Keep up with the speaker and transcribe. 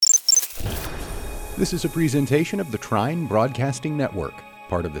This is a presentation of the Trine Broadcasting Network,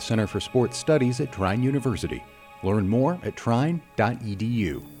 part of the Center for Sports Studies at Trine University. Learn more at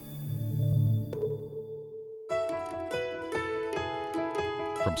trine.edu.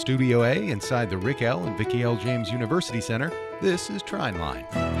 From Studio A inside the Rick L. and Vicki L. James University Center, this is Trine Line.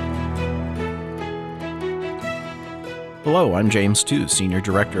 Hello, I'm James Tu, Senior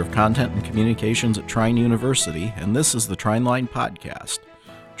Director of Content and Communications at Trine University, and this is the Trine Line Podcast.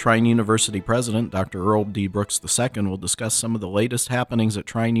 Trine University President Dr. Earl D. Brooks II will discuss some of the latest happenings at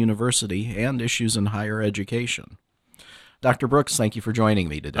Trine University and issues in higher education. Dr. Brooks, thank you for joining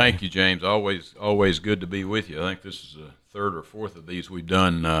me today. Thank you, James. Always good to be with you. I think this is the third or fourth of these we've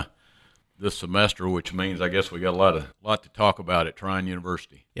done this semester, which means I guess we got a lot to talk about at Trine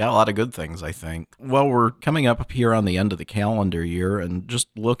University. Yeah, a lot of good things, I think. Well, we're coming up here on the end of the calendar year, and just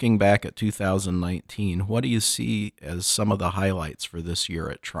looking back at 2019, what do you see as some of the highlights for this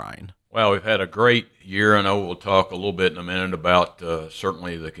year at Trine? Well, we've had a great year. I know we'll talk a little bit in a minute about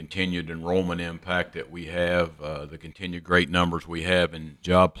certainly the continued enrollment impact that we have, the continued great numbers we have in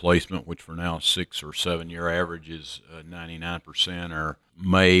job placement, which for now 6 or 7 year average is 99%. Our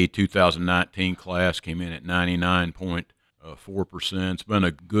May 2019 class came in at 99.4%. It's been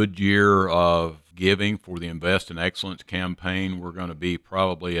a good year of giving for the Invest in Excellence campaign. We're going to be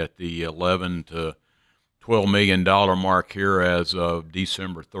probably at the 11 to $12 million mark here as of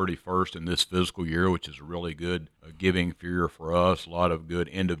December 31st in this fiscal year, which is a really good giving year for us. A lot of good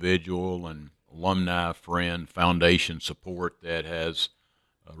individual and alumni, friend, foundation support that has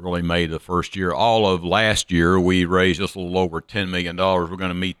really made the first year. All of last year, we raised just a little over $10 million. We're going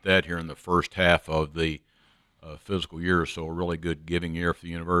to meet that here in the first half of the fiscal year, so a really good giving year for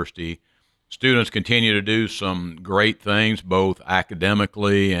the university. Students continue to do some great things, both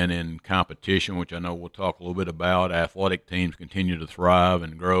academically and in competition, which I know we'll talk a little bit about. Athletic teams continue to thrive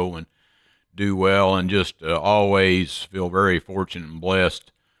and grow and do well, and just always feel very fortunate and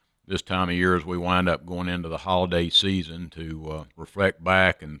blessed this time of year as we wind up going into the holiday season to reflect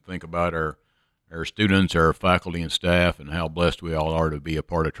back and think about our students, our faculty and staff, and how blessed we all are to be a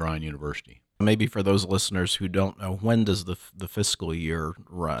part of Trine University. Maybe for those listeners who don't know, when does the fiscal year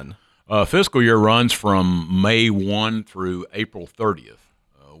run? Fiscal year runs from May 1 through April 30th.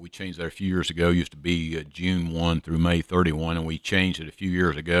 We changed that a few years ago. It used to be June 1 through May 31, and we changed it a few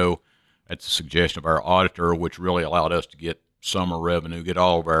years ago at the suggestion of our auditor, which really allowed us to get summer revenue, get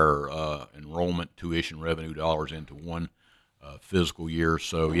all of our enrollment tuition revenue dollars into one fiscal year.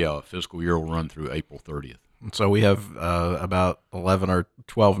 So, yeah, a fiscal year will run through April 30th. So we have about 11 or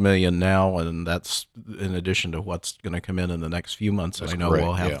 12 million now, and that's in addition to what's going to come in the next few months. That's and I know correct.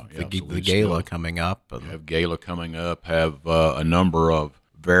 We'll have So the gala coming up. We have gala coming up, have a number of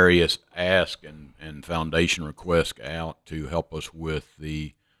various ask and foundation requests out to help us with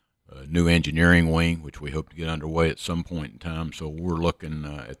the new engineering wing, which we hope to get underway at some point in time. So we're looking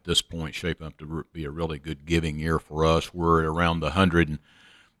at this point shaping up to be a really good giving year for us. We're around the $113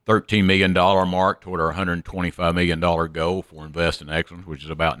 million mark toward our $125 million goal for Invest in Excellence, which is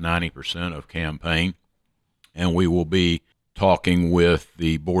about 90% of campaign. And we will be talking with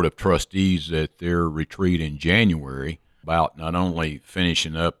the Board of Trustees at their retreat in January about not only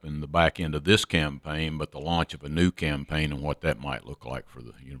finishing up in the back end of this campaign, but the launch of a new campaign and what that might look like for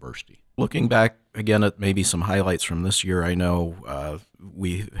the university. Looking back again at maybe some highlights from this year, I know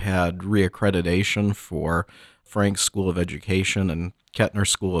we had reaccreditation for Franks School of Education and Kettner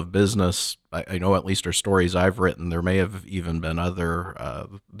School of Business. I know at least our stories I've written, there may have even been other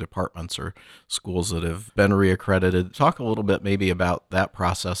departments or schools that have been reaccredited. Talk a little bit maybe about that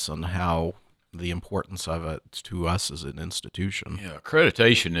process and how the importance of it to us as an institution. Yeah,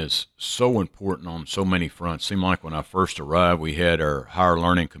 accreditation is so important on so many fronts. Seemed like when I first arrived, we had our Higher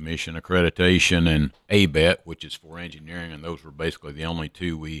Learning Commission accreditation and ABET, which is for engineering, and those were basically the only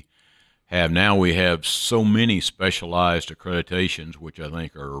two we have. Now we have so many specialized accreditations, which I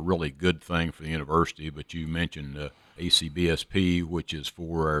think are a really good thing for the university. But you mentioned ACBSP, which is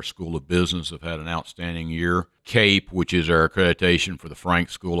for our School of Business, have had an outstanding year. CAPE, which is our accreditation for the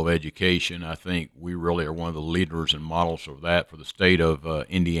Franks School of Education. I think we really are one of the leaders and models of that for the state of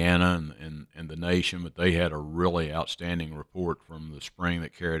Indiana and the nation. But they had a really outstanding report from the spring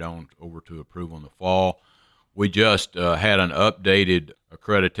that carried on over to approval in the fall. We just had an updated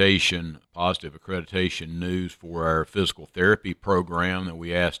accreditation, positive accreditation news for our physical therapy program that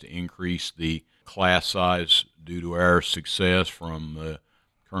we asked to increase the class size due to our success from the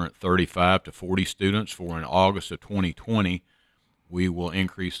current 35 to 40 students. For in August of 2020, we will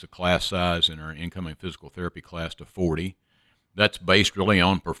increase the class size in our incoming physical therapy class to 40. That's based really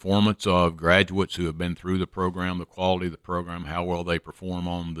on performance of graduates who have been through the program, the quality of the program, how well they perform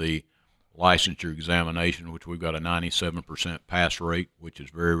on the licensure examination, which we've got a 97% pass rate, which is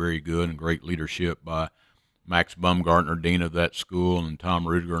very, very good, and great leadership by Max Baumgartner, dean of that school, and Tom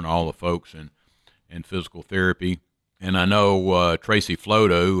Rudiger and all the folks in physical therapy. And I know Tracy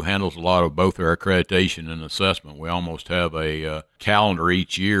Floto, who handles a lot of both our accreditation and assessment. We almost have a calendar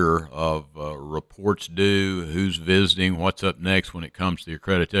each year of reports due, who's visiting, what's up next when it comes to the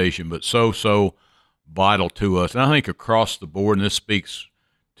accreditation, but so vital to us. And I think across the board, and this speaks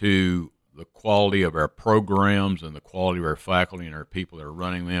to the quality of our programs and the quality of our faculty and our people that are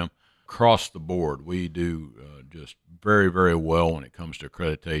running them, across the board, we do just very, very well when it comes to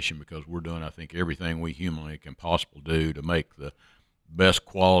accreditation, because we're doing, I think, everything we humanly can possibly do to make the best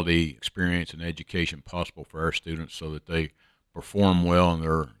quality experience and education possible for our students so that they perform well and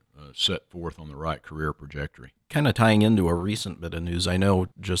they're set forth on the right career trajectory. Kind of tying into a recent bit of news, I know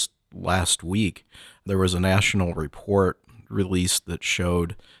just last week there was a national report released that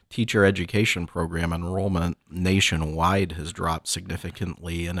showed teacher education program enrollment nationwide has dropped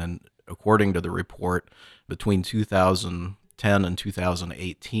significantly, and according to the report, between 2010 and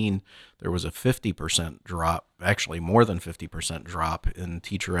 2018, there was a 50% drop, actually more than 50% drop in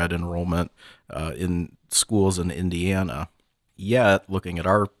teacher ed enrollment in schools in Indiana. Yet, looking at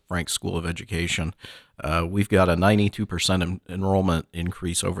our Franks School of Education, we've got a 92% enrollment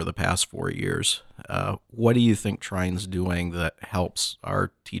increase over the past 4 years. What do you think Trine's doing that helps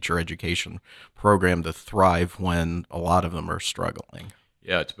our teacher education program to thrive when a lot of them are struggling?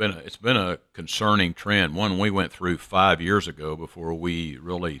 Yeah, it's been a concerning trend, one we went through 5 years ago before we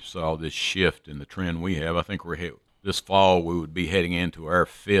really saw this shift in the trend we have. I think this fall we would be heading into our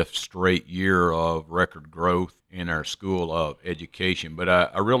 5th straight year of record growth in our School of Education. But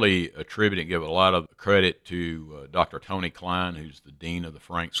I really attribute and give a lot of credit to Dr. Tony Klein, who's the dean of the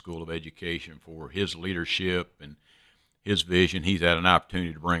Franks School of Education, for his leadership and his vision. He's had an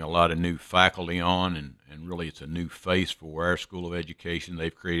opportunity to bring a lot of new faculty on, and really it's a new face for our School of Education.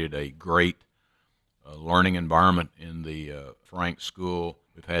 They've created a great learning environment in the Franks School.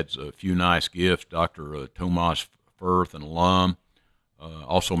 We've had a few nice gifts. Dr. Tomas Firth, an alum,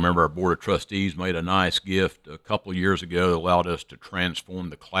 also a member of our Board of Trustees, made a nice gift a couple of years ago that allowed us to transform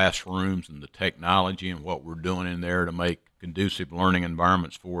the classrooms and the technology and what we're doing in there to make conducive learning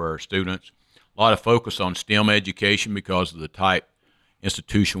environments for our students. A lot of focus on STEM education because of the type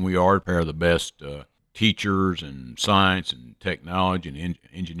institution we are, to pair the best teachers in science and technology and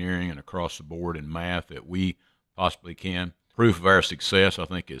engineering and across the board in math that we possibly can. Proof of our success, I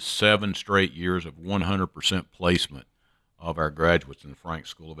think, is 7 straight years of 100% placement of our graduates in the Franks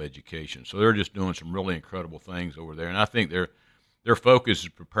School of Education. So they're just doing some really incredible things over there. And I think their focus is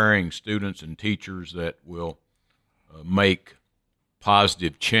preparing students and teachers that will make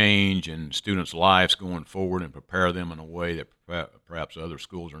positive change in students' lives going forward and prepare them in a way that perhaps other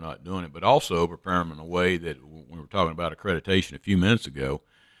schools are not doing it, but also prepare them in a way that, when we were talking about accreditation a few minutes ago,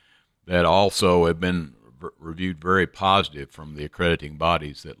 that also have been reviewed very positive from the accrediting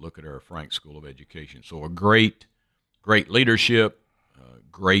bodies that look at our Franks School of Education. So a great leadership,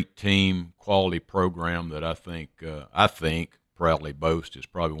 great team, quality program that I think proudly boast is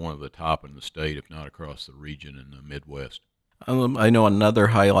probably one of the top in the state, if not across the region in the Midwest. I know another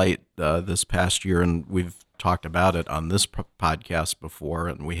highlight this past year, and we've talked about it on this podcast before,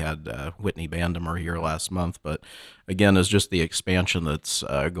 and we had Whitney Bandemer here last month, but again, is just the expansion that's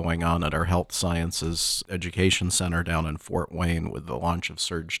going on at our Health Sciences Education Center down in Fort Wayne with the launch of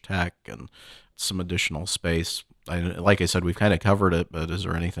Surge Tech and some additional space. Like I said, we've kind of covered it, but is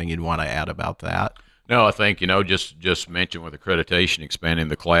there anything you'd want to add about that? No, I think, just mentioned with accreditation, expanding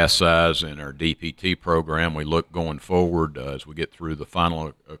the class size in our DPT program, we look going forward as we get through the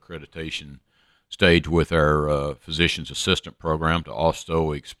final accreditation stage with our physician's assistant program to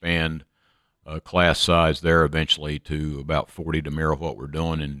also expand class size there eventually to about 40 to mirror what we're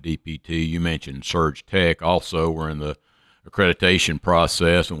doing in DPT. You mentioned Surge Tech. Also, we're in the accreditation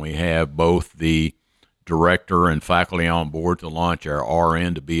process, and we have both the director and faculty on board to launch our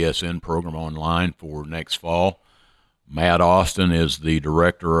RN to BSN program online for next fall. Matt Austin is the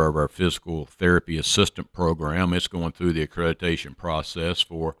director of our physical therapy assistant program. It's going through the accreditation process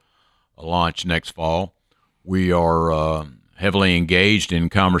for a launch next fall. We are heavily engaged in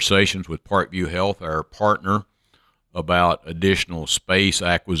conversations with Parkview Health, our partner, about additional space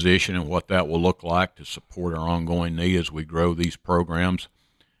acquisition and what that will look like to support our ongoing need as we grow these programs.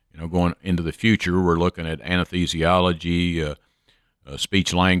 Going into the future, we're looking at anesthesiology,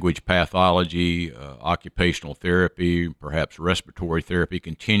 speech-language pathology, occupational therapy, perhaps respiratory therapy,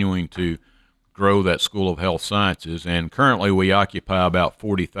 continuing to grow that School of Health Sciences. And currently we occupy about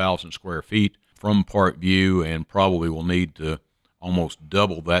 40,000 square feet from Parkview and probably will need to almost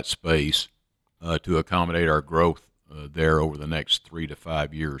double that space to accommodate our growth there over the next 3 to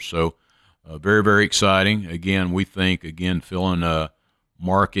 5 years. So very, very exciting. Again, we think, filling a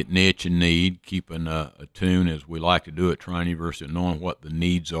market niche and need, keeping attuned as we like to do at Trine University, knowing what the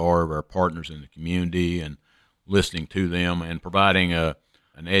needs are of our partners in the community and listening to them and providing an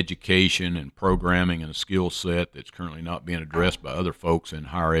education and programming and a skill set that's currently not being addressed by other folks in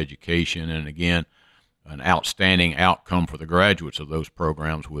higher education. And again, an outstanding outcome for the graduates of those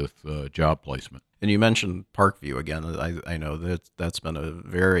programs with job placement. And you mentioned Parkview again. I know that's been a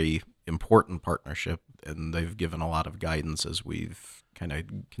very important partnership, and they've given a lot of guidance as we've kind of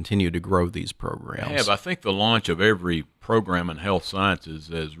continued to grow these programs. I think the launch of every program in health sciences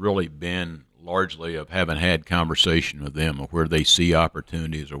has really been largely of having had conversation with them of where they see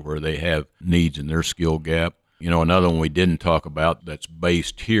opportunities or where they have needs in their skill gap. Another one we didn't talk about that's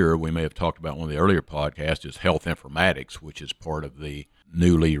based here, we may have talked about one of the earlier podcasts, is health informatics, which is part of the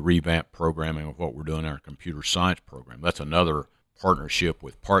newly revamped programming of what we're doing in our computer science program. That's another partnership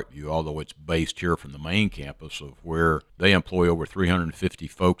with Parkview, although it's based here from the main campus of where they employ over 350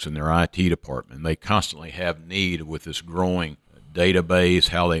 folks in their IT department. They constantly have need with this growing database,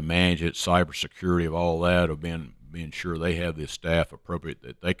 how they manage it, cybersecurity of all that, of being sure they have the staff appropriate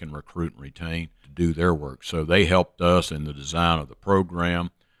that they can recruit and retain to do their work. So they helped us in the design of the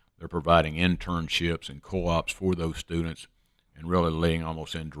program. They're providing internships and co-ops for those students and really leading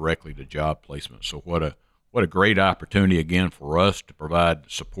almost indirectly to job placement. So what a great opportunity, again, for us to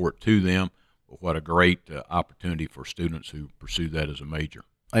provide support to them, but what a great opportunity for students who pursue that as a major.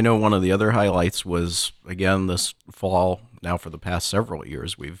 I know one of the other highlights was, again, this fall, now for the past several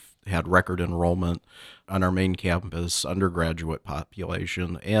years, we've had record enrollment on our main campus undergraduate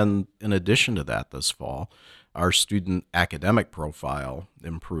population. And in addition to that, this fall, our student academic profile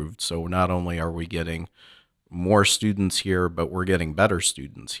improved. So not only are we getting more students here, but we're getting better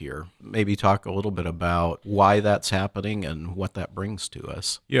students here. Maybe talk a little bit about why that's happening and what that brings to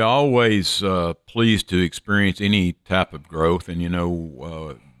us. Yeah, always pleased to experience any type of growth. And,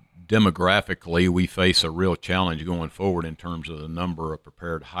 demographically, we face a real challenge going forward in terms of the number of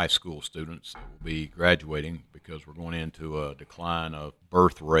prepared high school students that will be graduating, because we're going into a decline of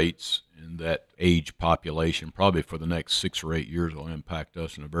birth rates in that age population. Probably for the next 6 or 8 years will impact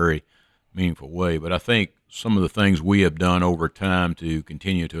us in a very meaningful way. But I think some of the things we have done over time to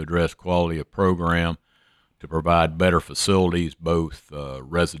continue to address quality of program, to provide better facilities, both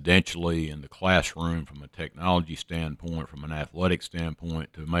residentially in the classroom, from a technology standpoint, from an athletic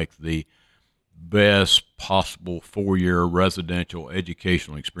standpoint, to make the best possible 4-year residential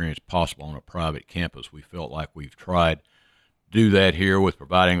educational experience possible on a private campus. We felt like we've tried to do that here with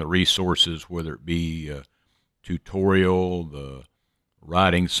providing the resources, whether it be tutorial, the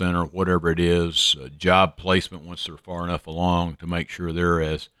writing center, whatever it is, job placement once they're far enough along, to make sure they're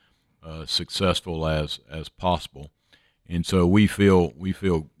as successful as possible. And so we feel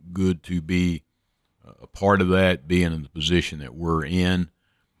good to be a part of that, being in the position that we're in.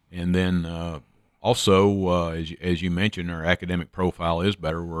 And then also, as you mentioned, our academic profile is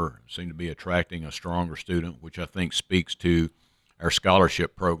better. We seem to be attracting a stronger student, which I think speaks to our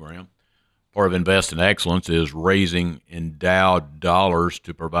scholarship program. Part of Invest in Excellence is raising endowed dollars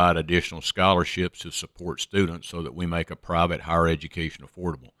to provide additional scholarships to support students so that we make a private higher education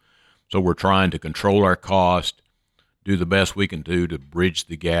affordable. So we're trying to control our cost, do the best we can do to bridge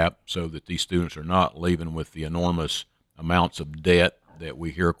the gap so that these students are not leaving with the enormous amounts of debt that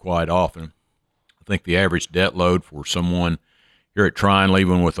we hear quite often. I think the average debt load for someone here at Trine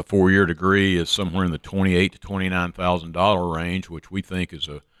leaving with a 4-year degree is somewhere in the $28,000 to $29,000 range, which we think is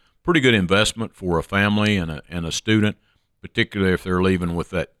a pretty good investment for a family and a student, particularly if they're leaving with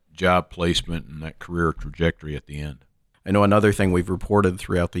that job placement and that career trajectory at the end. I know another thing we've reported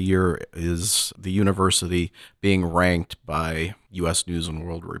throughout the year is the university being ranked by U.S. News and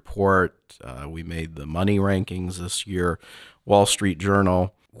World Report. We made the money rankings this year, Wall Street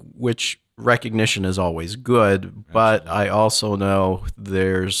Journal, which recognition is always good, but I also know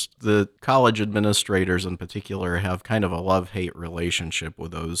there's the college administrators in particular have kind of a love-hate relationship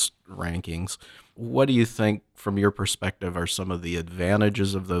with those rankings. What do you think, from your perspective, are some of the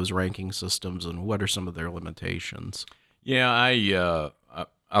advantages of those ranking systems, and what are some of their limitations? Yeah, I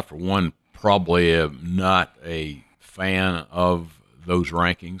for one, probably am not a fan of those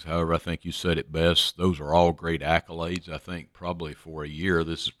rankings. However, I think you said it best. Those are all great accolades. I think probably for a year,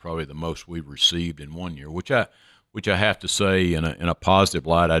 this is probably the most we've received in 1 year, which I have to say in a positive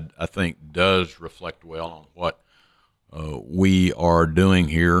light, I think does reflect well on what we are doing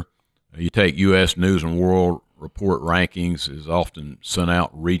here. You take U.S. News and World Report rankings is often sent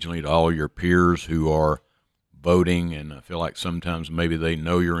out regionally to all your peers who are voting, and I feel like sometimes maybe they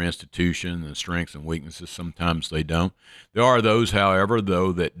know your institution and strengths and weaknesses. Sometimes they don't. There are those, however,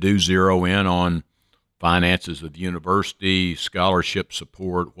 though, that do zero in on finances of the university, scholarship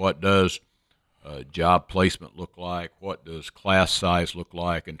support. What does job placement look like? What does class size look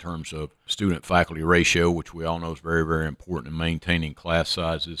like in terms of student-faculty ratio, which we all know is very, very important in maintaining class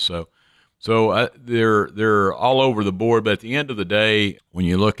sizes. So they're all over the board, but at the end of the day, when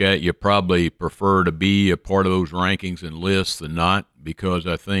you look at it, you probably prefer to be a part of those rankings and lists than not, because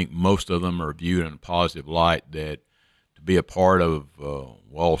I think most of them are viewed in a positive light, that to be a part of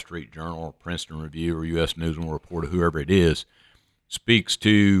Wall Street Journal or Princeton Review or U.S. News and World Report or whoever it is speaks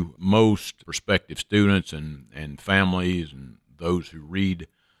to most prospective students and families, and those who read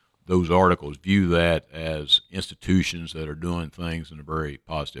those articles view that as institutions that are doing things in a very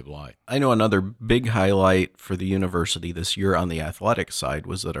positive light. I know another big highlight for the university this year on the athletic side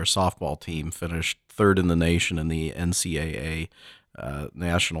was that our softball team finished third in the nation in the NCAA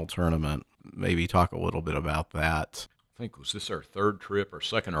national tournament. Maybe talk a little bit about that. I think, was this our third trip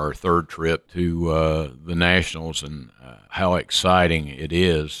or third trip to the Nationals, and how exciting it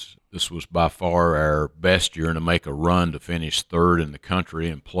is. This was by far our best year, and to make a run to finish third in the country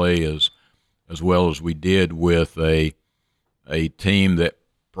and play as well as we did with a team that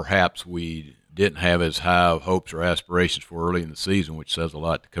perhaps we didn't have as high of hopes or aspirations for early in the season, which says a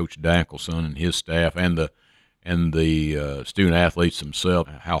lot to Coach Dankelson and his staff and the student athletes themselves,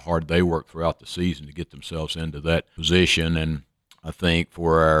 how hard they work throughout the season to get themselves into that position. And I think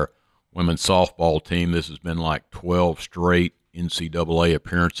for our women's softball team, this has been like 12 straight NCAA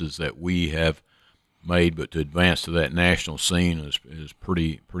appearances that we have made, but to advance to that national scene is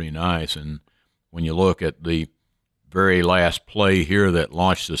pretty nice. And when you look at the very last play here that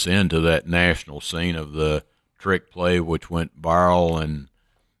launched us into that national scene of the trick play, which went viral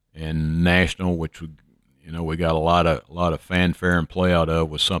and national, which we got a lot of fanfare and play out of,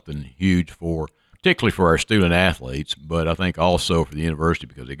 was something huge particularly for our student athletes, but I think also for the university,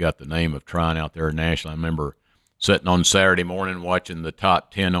 because they got the name of Trine out there nationally. I remember sitting on Saturday morning watching the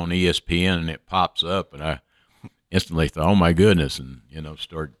top 10 on ESPN, and it pops up, and I instantly thought, oh my goodness, and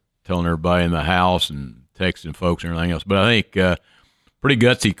started telling everybody in the house and texting folks and everything else. But I think pretty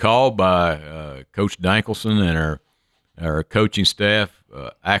gutsy call by Coach Dankelson and our coaching staff.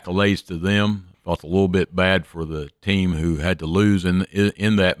 Accolades to them. Felt a little bit bad for the team who had to lose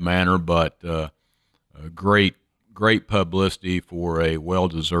in that manner, but great publicity for a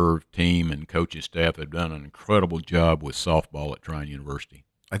well-deserved team and coaching staff. They've done an incredible job with softball at Trine University.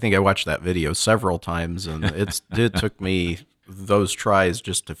 I think I watched that video several times, and it took me those tries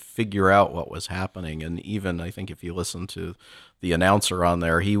just to figure out what was happening. And even I think if you listen to the announcer on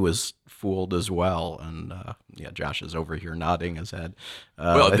there, he was fooled as well. And Josh is over here nodding his head.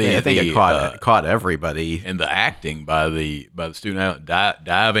 I think it caught everybody. And the acting by the student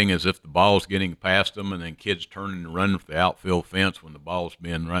diving as if the ball's getting past them, and then kids turning and running for the outfield fence when the ball's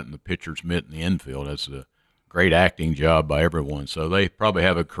being right in the pitcher's mitt in the infield. That's a great acting job by everyone. So they probably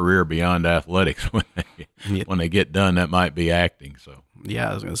have a career beyond athletics when they get done. That might be acting. So yeah,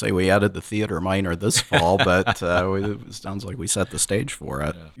 I was going to say we added the theater minor this fall, but it sounds like we set the stage for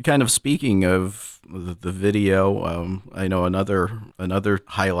it. Yeah. Kind of speaking of the video, I know another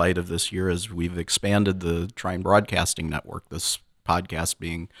highlight of this year is we've expanded the Trine Broadcasting Network. This podcast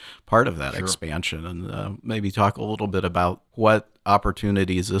being part of that expansion, and maybe talk a little bit about what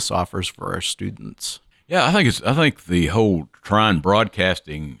opportunities this offers for our students. Yeah, I think the whole Trine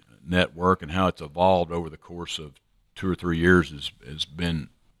Broadcasting Network and how it's evolved over the course of 2 or 3 years has been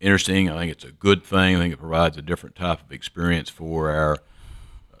interesting. I think it's a good thing. I think it provides a different type of experience for our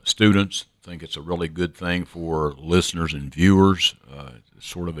students. I think it's a really good thing for listeners and viewers. It's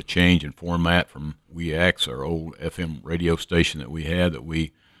sort of a change in format from WEX, our old FM radio station that we had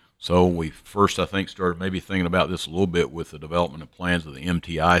So we first, I think, started maybe thinking about this a little bit with the development of plans of the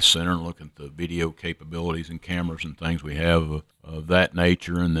MTI Center and looking at the video capabilities and cameras and things we have of that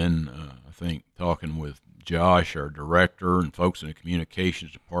nature. And then I think talking with Josh, our director, and folks in the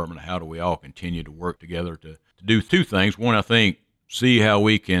communications department, how do we all continue to work together to do two things. One, I think, see how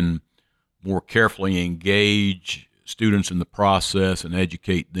we can more carefully engage students in the process and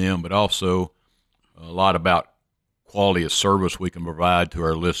educate them, but also a lot about quality of service we can provide to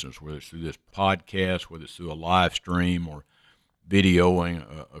our listeners, whether it's through this podcast, whether it's through a live stream or videoing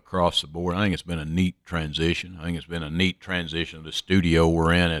across the board. I think it's been a neat transition. I think it's been a neat transition of the studio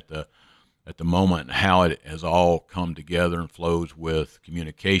we're in at the moment, and how it has all come together and flows with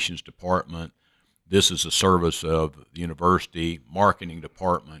communications department. This is a service of the university marketing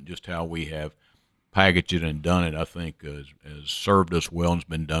department. Just how we have packaged it and done it, I think, has served us well and has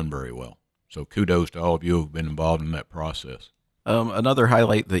been done very well. So kudos to all of you who've been involved in that process. Another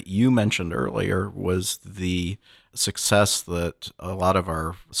highlight that you mentioned earlier was the success that a lot of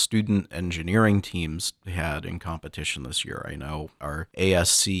our student engineering teams had in competition this year. I know our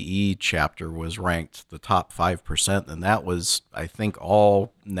ASCE chapter was ranked the top 5%, and that was, I think,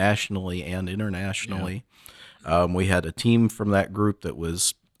 all nationally and internationally. Yeah. We had a team from that group that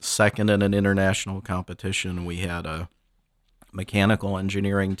was second in an international competition. We had a mechanical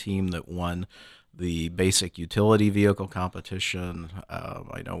engineering team that won the basic utility vehicle competition.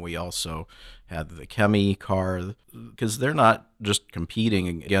 I know we also had the Chemi car, because they're not just competing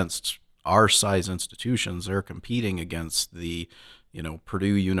against our size institutions, they're competing against the,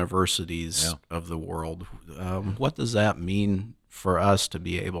 Purdue universities of the world. What does that mean for us to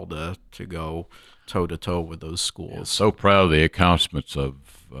be able to go toe-to-toe with those schools? Yeah, so proud of the accomplishments of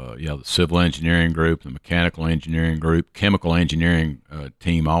the civil engineering group, the mechanical engineering group. Chemical engineering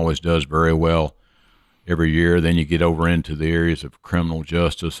team always does very well every year. Then you get over into the areas of criminal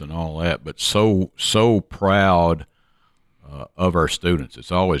justice and all that. But so proud of our students.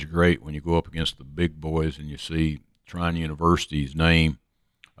 It's always great when you go up against the big boys and you see Trine University's name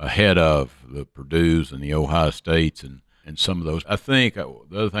ahead of the Purdue's and the Ohio States and some of those. I think the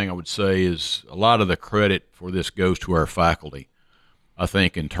other thing I would say is a lot of the credit for this goes to our faculty. I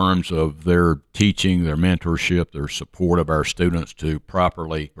think in terms of their teaching, their mentorship, their support of our students to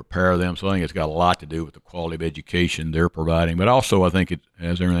properly prepare them. So I think it's got a lot to do with the quality of education they're providing. But also I think it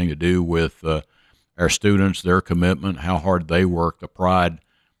has everything to do with our students, their commitment, how hard they work, the pride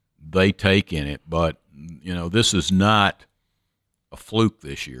they take in it. But, this is not a fluke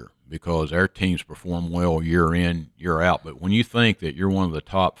this year, because our teams perform well year in, year out. But when you think that you're one of the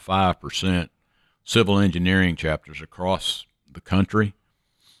top 5% civil engineering chapters across the country,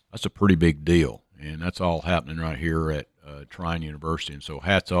 that's a pretty big deal, and that's all happening right here at Trine University. And so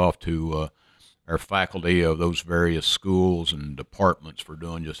hats off to our faculty of those various schools and departments for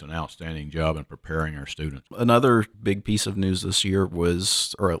doing just an outstanding job in preparing our students. Another big piece of news this year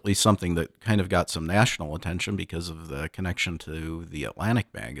was, or at least something that kind of got some national attention because of the connection to the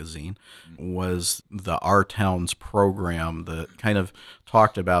Atlantic magazine, was the Our Towns program that kind of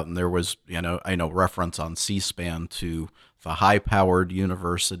talked about, and there was, I know reference on C-SPAN to the high-powered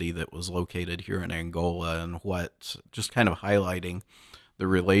university that was located here in Angola, and what, just kind of highlighting the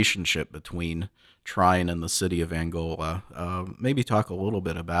relationship between Trine and the city of Angola. Maybe talk a little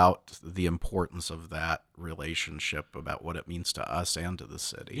bit about the importance of that relationship, about what it means to us and to the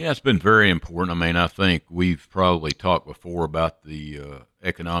city. Yeah, it's been very important. I think we've probably talked before about the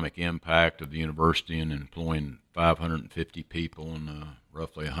economic impact of the university and employing 550 people and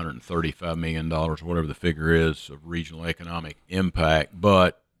roughly $135 million, whatever the figure is, of regional economic impact.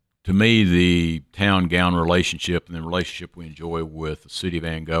 But to me, the town-gown relationship and the relationship we enjoy with the city of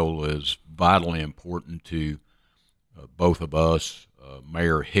Angola is vitally important to both of us,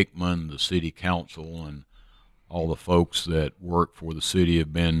 Mayor Hickman, the city council, and all the folks that work for the city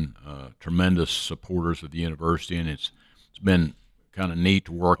have been tremendous supporters of the university, and it's been kind of neat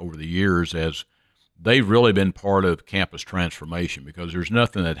to work over the years as they've really been part of campus transformation, because there's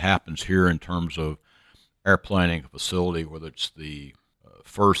nothing that happens here in terms of our planning a facility, whether it's the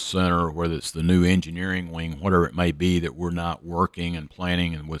First Center, whether it's the new engineering wing, whatever it may be, that we're not working and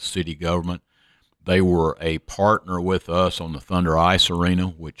planning and with city government. They were a partner with us on the Thunder Ice Arena,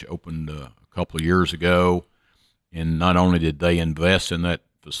 which opened a couple of years ago. And not only did they invest in that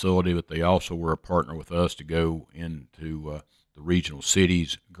facility, but they also were a partner with us to go into the Regional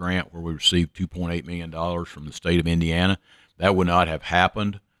Cities grant, where we received $2.8 million from the state of Indiana. That would not have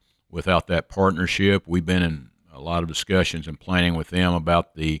happened without that partnership. We've been in a lot of discussions and planning with them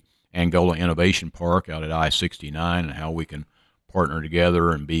about the Angola Innovation Park out at I-69 and how we can partner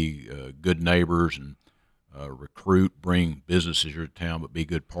together and be good neighbors and recruit, bring businesses here to town, but be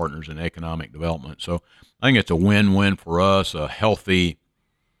good partners in economic development. So I think it's a win-win for us, a healthy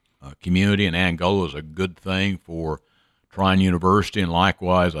community, and Angola is a good thing for Trine University, and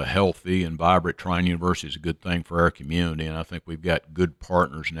likewise a healthy and vibrant Trine University is a good thing for our community. And I think we've got good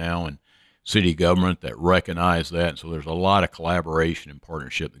partners now in city government that recognize that. And so there's a lot of collaboration and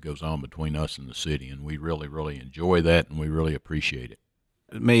partnership that goes on between us and the city, and we really, really enjoy that, and we really appreciate it.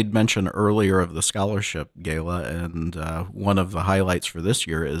 It made mention earlier of the scholarship gala, and one of the highlights for this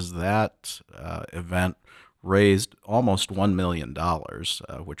year is that event raised almost $1 million,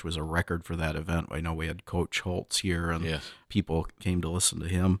 which was a record for that event. I know we had Coach Holtz here, and yes, people came to listen to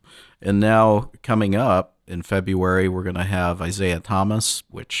him. And now coming up in February, we're going to have Isaiah Thomas,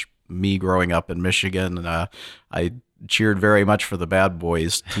 which me growing up in Michigan, I cheered very much for the Bad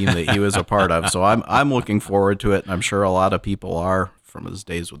Boys team that he was a part of. So I'm looking forward to it, and I'm sure a lot of people are from his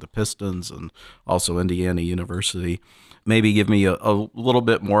days with the Pistons and also Indiana University. Maybe give me a little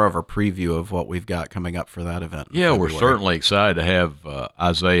bit more of a preview of what we've got coming up for that event. Yeah, we're certainly excited to have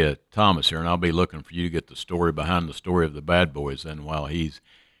Isaiah Thomas here, and I'll be looking for you to get the story behind the story of the Bad Boys then while he's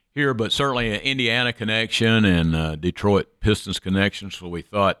here. But certainly an Indiana connection and Detroit Pistons connection, so we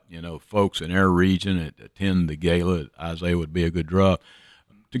thought, folks in our region attend the gala. Isaiah would be a good draw.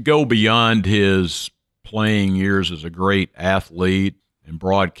 To go beyond his playing years as a great athlete and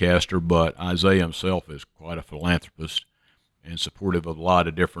broadcaster, but Isaiah himself is quite a philanthropist and supportive of a lot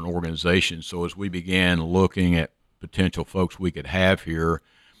of different organizations. So as we began looking at potential folks we could have here,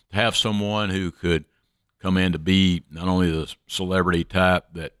 to have someone who could come in to be not only the celebrity type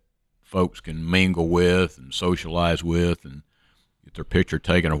that folks can mingle with and socialize with and get their picture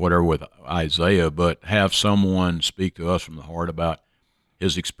taken or whatever with Isaiah, but have someone speak to us from the heart about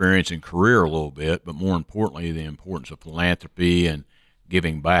his experience and career a little bit, but more importantly, the importance of philanthropy and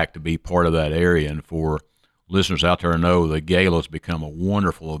giving back to be part of that area. And for listeners out there know the gala has become a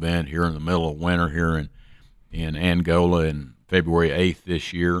wonderful event here in the middle of winter here in Angola in February 8th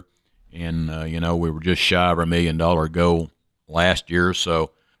this year. And, we were just shy of our $1 million goal last year,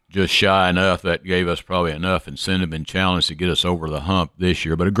 so just shy enough that gave us probably enough incentive and challenge to get us over the hump this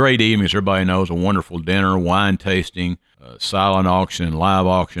year. But a great evening, as everybody knows, a wonderful dinner, wine tasting, silent auction, live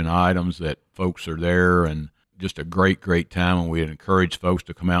auction items that folks are there, and just a great, great time. And we encourage folks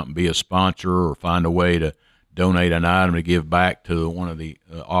to come out and be a sponsor or find a way to donate an item to give back to one of the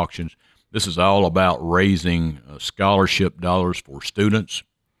auctions. This is all about raising scholarship dollars for students.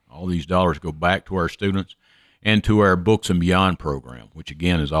 All these dollars go back to our students and to our Books and Beyond program, which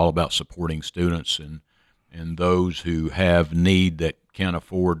again is all about supporting students and those who have need that can't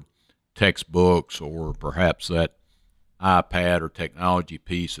afford textbooks or perhaps that iPad or technology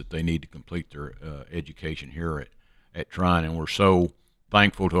piece that they need to complete their education here at Trine. And we're so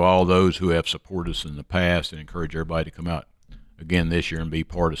thankful to all those who have supported us in the past and encourage everybody to come out again this year and be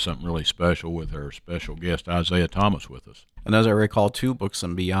part of something really special with our special guest, Isaiah Thomas, with us. And as I recall, too, Books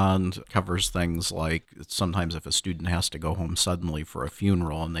and Beyond covers things like sometimes if a student has to go home suddenly for a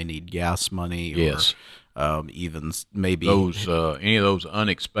funeral and they need gas money, yes, or even maybe those any of those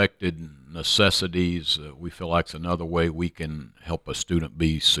unexpected necessities, we feel like it's another way we can help a student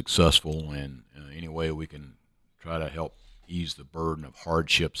be successful, and any way we can try to help ease the burden of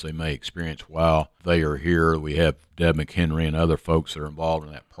hardships they may experience while they are here. We have Deb McHenry and other folks that are involved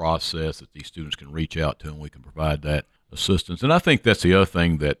in that process that these students can reach out to, and we can provide that assistance. And I think that's the other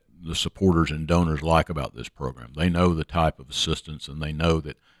thing that the supporters and donors like about this program. They know the type of assistance, and they know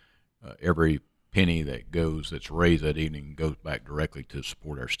that every penny that's raised that evening goes back directly to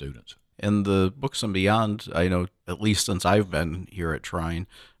support our students. And the Books and Beyond, I know, at least since I've been here at Trine,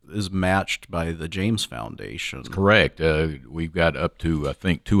 is matched by the James Foundation. That's correct. We've got up to, I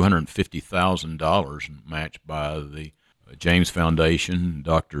think, $250,000 matched by the James Foundation.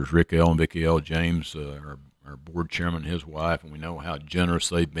 Doctors Rick L. and Vicki L. James, our board chairman and his wife, and we know how generous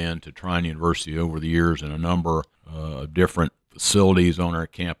they've been to Trine University over the years in a number of different facilities on our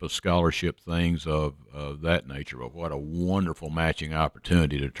campus, scholarship things of that nature. But what a wonderful matching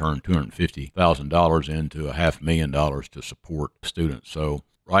opportunity to turn $250,000 into $500,000 to support students. So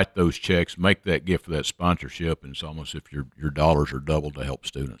write those checks, make that gift for that sponsorship, and it's almost if your dollars are doubled to help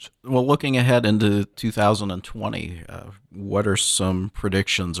students. Well, looking ahead into 2020, what are some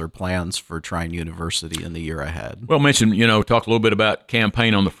predictions or plans for Trine University in the year ahead? Well, talk a little bit about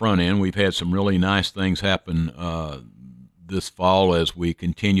campaign on the front end. We've had some really nice things happen this fall as we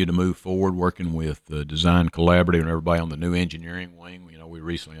continue to move forward, working with the Design Collaborative and everybody on the new engineering wing. We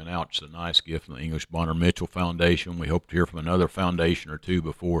recently announced a nice gift from the English Bonner Mitchell Foundation. We hope to hear from another foundation or two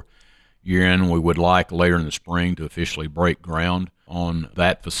before year end. We would like later in the spring to officially break ground on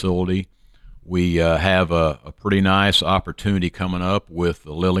that facility. We have a pretty nice opportunity coming up with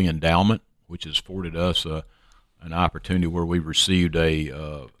the Lilly Endowment, which has afforded us an opportunity where we received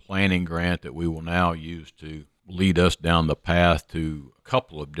a planning grant that we will now use to lead us down the path to a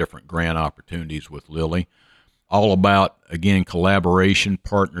couple of different grant opportunities with Lilly. All about, again, collaboration,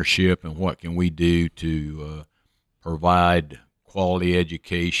 partnership, and what can we do to provide quality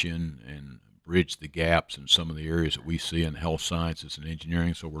education and bridge the gaps in some of the areas that we see in health sciences and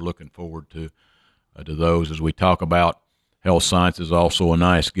engineering. So we're looking forward to those. As we talk about health sciences, also a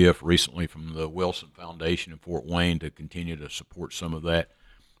nice gift recently from the Wilson Foundation in Fort Wayne to continue to support some of that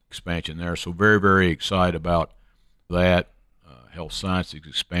expansion there. So very, very excited about that health sciences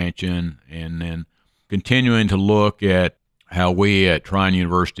expansion, and then continuing to look at how we at Trine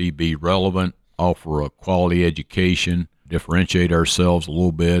University be relevant, offer a quality education, differentiate ourselves a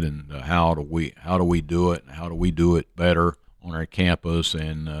little bit, and how do we do it, and how do we do it better on our campus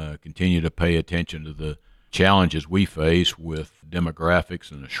and continue to pay attention to the challenges we face with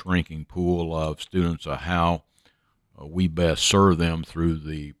demographics and a shrinking pool of students, of how we best serve them through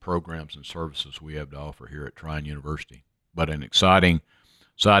the programs and services we have to offer here at Trine University. But an exciting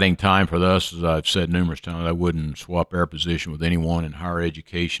time for us. As I've said numerous times, I wouldn't swap our position with anyone in higher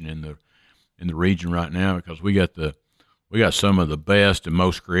education in the region right now, because we got some of the best and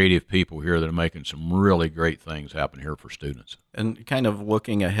most creative people here that are making some really great things happen here for students. And kind of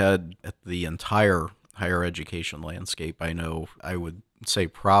looking ahead at the entire higher education landscape, I know I would say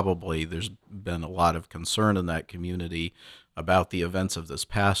probably there's been a lot of concern in that community about the events of this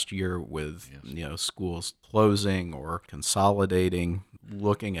past year with schools closing or consolidating.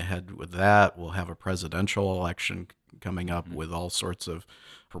 Looking ahead with that, we'll have a presidential election coming up with all sorts of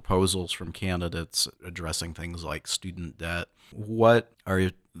proposals from candidates addressing things like student debt. What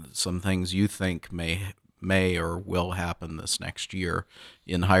are some things you think may or will happen this next year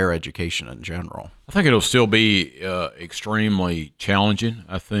in higher education in general? I think it'll still be extremely challenging.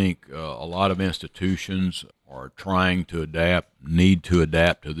 I think a lot of institutions are trying to need to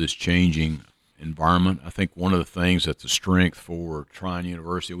adapt to this changing environment. I think one of the things that's a strength for Trine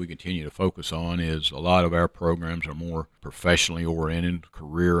University we continue to focus on is a lot of our programs are more professionally oriented,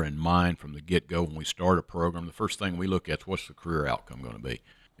 career in mind from the get-go. When we start a program, the first thing we look at is what's the career outcome going to be.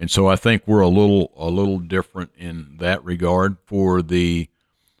 And so I think we're a little different in that regard. For the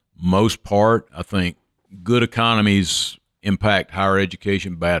most part, I think good economies impact higher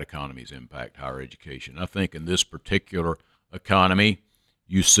education, bad economies impact higher education. I think in this particular economy,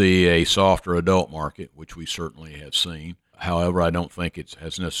 you see a softer adult market, which we certainly have seen. However, I don't think it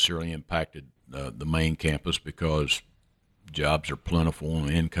has necessarily impacted the main campus, because jobs are plentiful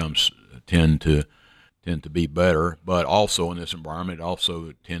and incomes tend to be better. But also in this environment, it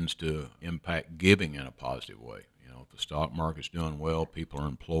also tends to impact giving in a positive way. If the stock market's doing well, people are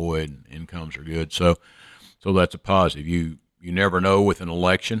employed, and incomes are good. So that's a positive. You never know with an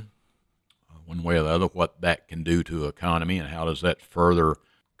election, one way or the other, what that can do to the economy, and how does that further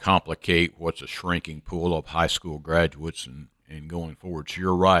complicate what's a shrinking pool of high school graduates and going forward. So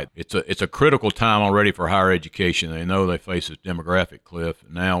you're right. It's a critical time already for higher education. They know they face this demographic cliff.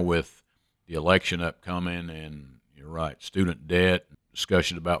 Now with the election upcoming, and you're right, student debt,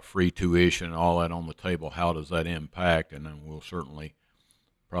 discussion about free tuition, and all that on the table, how does that impact? And then we'll certainly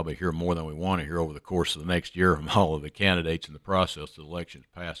probably hear more than we want to hear over the course of the next year from all of the candidates in the process the elections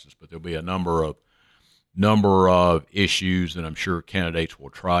passes. But there'll be a number of issues that I'm sure candidates will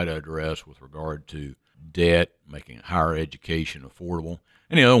try to address with regard to debt, making higher education affordable.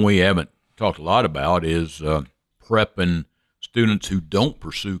 And the other one we haven't talked a lot about is prepping students who don't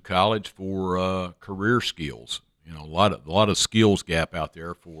pursue college for career skills. A lot of skills gap out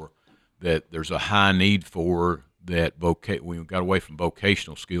there for that. There's a high need for that. We got away from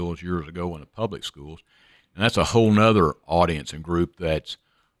vocational skills years ago in the public schools, and that's a whole nother audience and group that's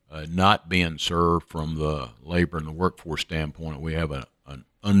not being served from the labor and the workforce standpoint. We have an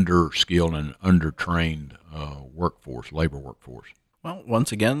under-skilled and under-trained labor workforce. Well,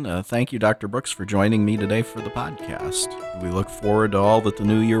 once again, thank you, Dr. Brooks, for joining me today for the podcast. We look forward to all that the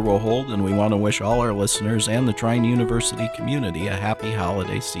new year will hold, and we want to wish all our listeners and the Trine University community a happy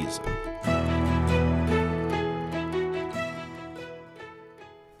holiday season.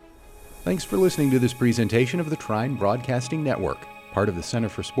 Thanks for listening to this presentation of the Trine Broadcasting Network, part of the Center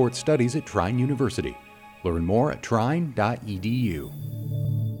for Sports Studies at Trine University. Learn more at trine.edu.